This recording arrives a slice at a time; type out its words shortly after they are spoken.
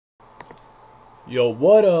Yo,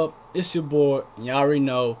 what up? It's your boy. Y'all already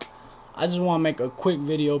know. I just want to make a quick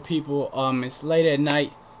video, people. It's late at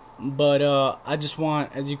night, but I just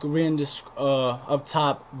want, as you can read in this up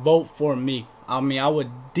top, vote for me. I would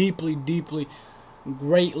deeply,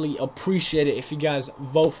 greatly appreciate it if you guys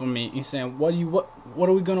vote for me. You're saying, what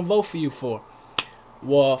are we gonna vote for you for?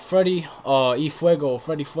 Well, Freddy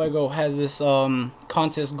Fuego has this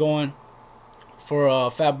contest going for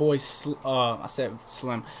Fat Boy Fat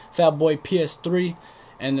Boy PS3,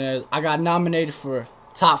 and I got nominated for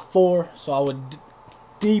top 4. So I would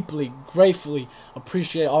deeply, gratefully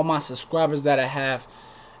appreciate all my subscribers that I have.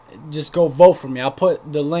 Just go vote for me. I'll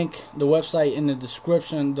put the link, the website, in the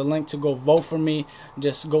description. The link to go vote for me.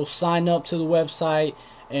 Just go sign up to the website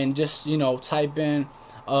and just type in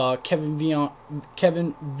Kevin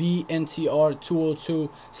VNTR 202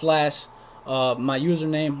 slash my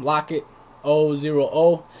username Locket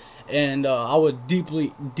 000, and I would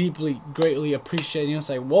deeply, greatly appreciate it. It's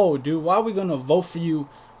like, whoa, dude, why are we gonna vote for you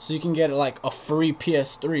so you can get like a free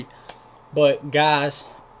PS3? But guys,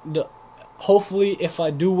 hopefully, if I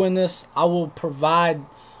do win this, I will provide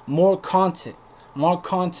more content,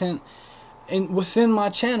 and within my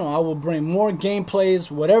channel, I will bring more gameplays,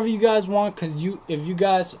 whatever you guys want. Cause if you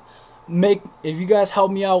guys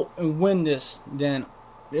help me out and win this, then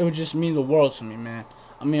it would just mean the world to me, man.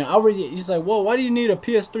 He's like, whoa, why do you need a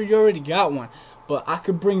PS3? You already got one. But I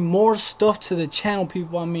could bring more stuff to the channel,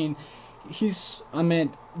 people.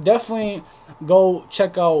 Definitely go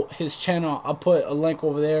check out his channel. I'll put a link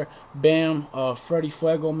over there. Bam, Freddy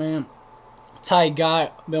Fuego, man. Tight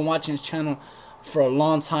guy. Been watching his channel for a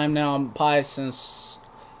long time now. Probably since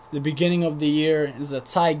the beginning of the year. He's a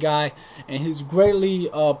tight guy, and he's greatly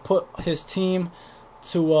put his team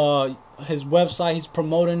to his website. He's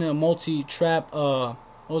promoting a multi-plat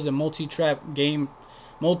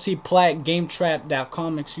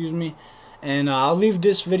gametrap.com, excuse me. And I'll leave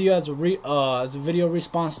this video as a video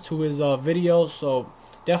response to his video, so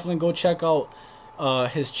definitely go check out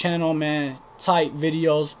his channel, man. Tight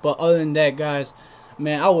videos. But other than that, guys,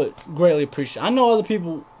 man, I would greatly appreciate it. I know other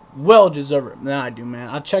people well deserve it than I do, man.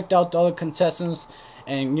 I checked out the other contestants,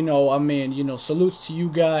 and salutes to you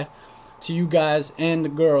guys and the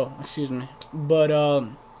girl, excuse me. But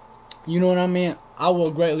you know what I mean? I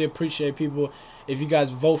will greatly appreciate, people, if you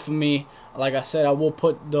guys vote for me. Like I said, I will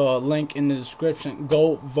put the link in the description.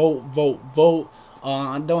 Go vote.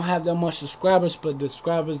 I don't have that much subscribers, but the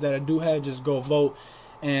subscribers that I do have, just go vote.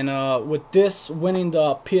 And with this winning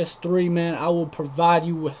the PS3, man, I will provide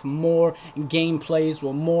you with more gameplays,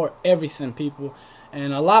 with more everything, people,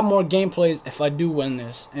 and a lot more gameplays if I do win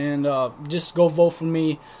this. And just go vote for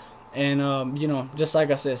me. And just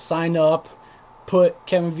like I said, sign up. Put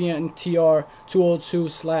Kevin VNTR 202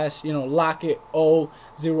 slash Locket 000.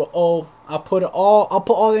 I'll put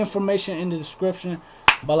all the information in the description.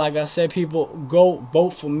 But like I said, people, go vote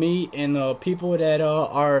for me. And people that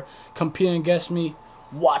are competing against me,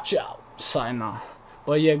 watch out. Sign off.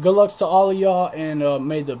 But yeah, good luck to all of y'all, and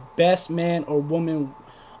may the best man or woman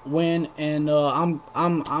win. And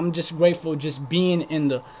I'm just grateful just being in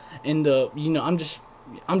the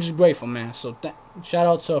I'm just grateful, man. So shout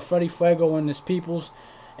out to Freddy Fuego and his peoples,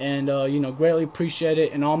 and greatly appreciate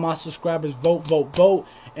it. And all my subscribers, vote,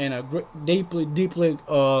 and I deeply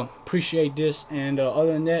appreciate this. And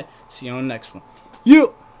other than that, see you on the next one. Yeah.